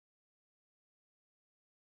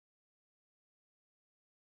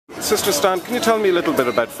Sister Stan, can you tell me a little bit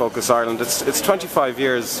about Focus Ireland? It's 25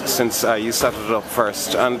 years since you set it up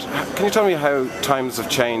first, and can you tell me how times have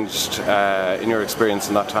changed in your experience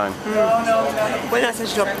in that time? When I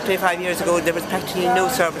set it up 25 years ago, there was practically no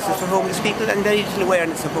services for homeless people and very little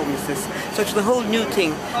awareness of homelessness. So it was a whole new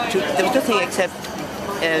thing. There was nothing except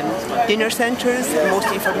dinner centres,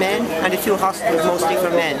 mostly for men, and a few hostels, mostly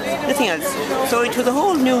for men. Nothing else. So it was a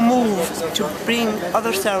whole new move to bring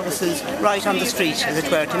other services right on the street, as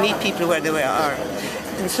it were, to meet people where they are.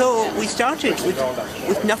 And so we started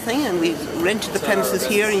with nothing, and we rented the premises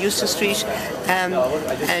here in Eustace Street, and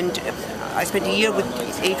I spent a year with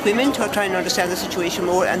 8 women to try and understand the situation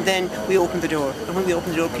more, and then we opened the door. And when we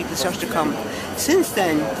opened the door, people started to come. Since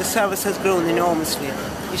then, the service has grown enormously.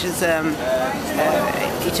 It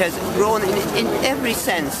has grown in every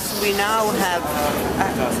sense. We now have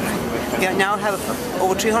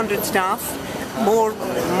over 300 staff, more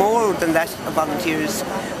than that of volunteers.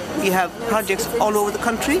 We have projects all over the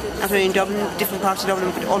country, not only in Dublin, different parts of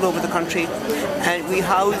Dublin, but all over the country. And we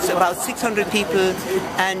house about 600 people,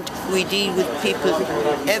 and we deal with people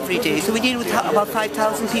every day. So we deal with about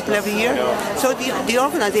 5,000 people every year. So the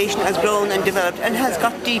organisation has grown and developed and has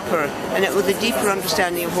got deeper, and with a deeper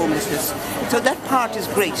understanding of homelessness. So that part is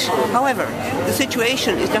great. However, the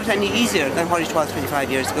situation is not any easier than what it was 25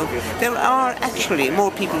 years ago. There are actually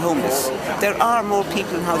more people homeless. There are more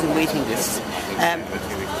people in housing waiting lists.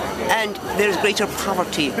 And there's greater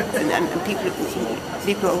poverty, and people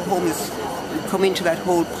who are homeless come into that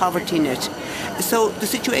whole poverty net. So the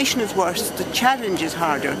situation is worse, the challenge is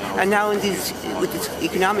harder, and now with this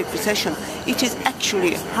economic recession, it is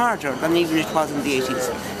actually harder than even it was in the 80s.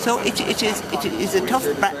 So it is a tough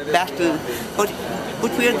battle, but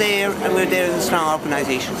we're there, and we're there as a strong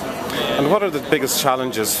organisation. And what are the biggest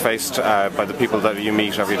challenges faced by the people that you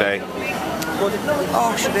meet every day?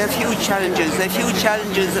 Oh, sure, they have huge challenges. They have huge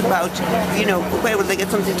challenges about, where will they get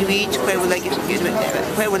something to eat? Where will they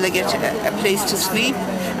get a place to sleep?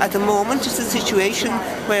 At the moment, it's a situation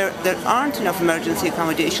where there aren't enough emergency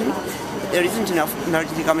accommodation. There isn't enough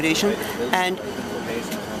emergency accommodation, and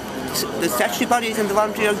the statutory bodies and the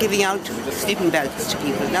voluntary are giving out sleeping bags to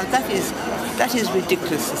people. Now that is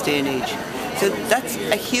ridiculous this day and age. So that's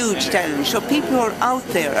a huge challenge. So people who are out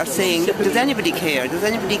there are saying, look, does anybody care? Does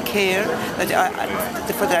anybody care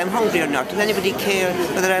whether I'm hungry or not? Does anybody care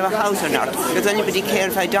whether I have a house or not? Does anybody care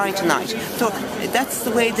if I die tonight? So that's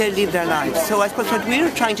the way they live their lives. So I suppose what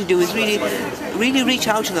we're trying to do is really reach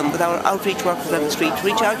out to them with our outreach workers on the street,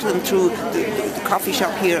 reach out to them through the coffee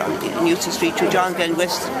shop here in Eustace Street, through John Glen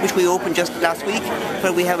West, which we opened just last week,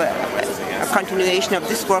 where we have a continuation of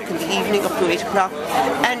this work in the evening up to 8 o'clock,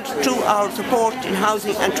 and through our support in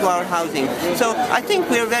housing and through our housing. So I think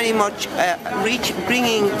we're very much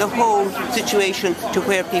bringing the whole situation to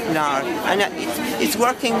where people are, and it's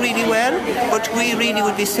working really well, but we really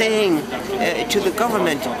would be saying to the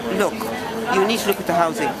government, look, you need to look at the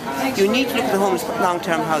housing. You need to look at the homeless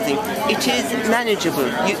long-term housing. It is manageable.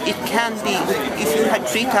 It can be, if you had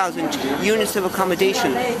 3,000 units of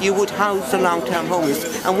accommodation, you would house the long-term homeless.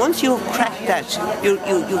 And once you have cracked that,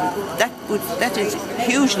 that is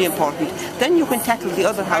hugely important. Then you can tackle the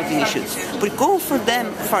other housing issues. But go for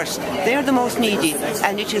them first. They are the most needy,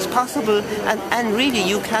 and it is possible, and really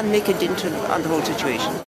you can make a dent on the whole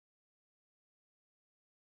situation.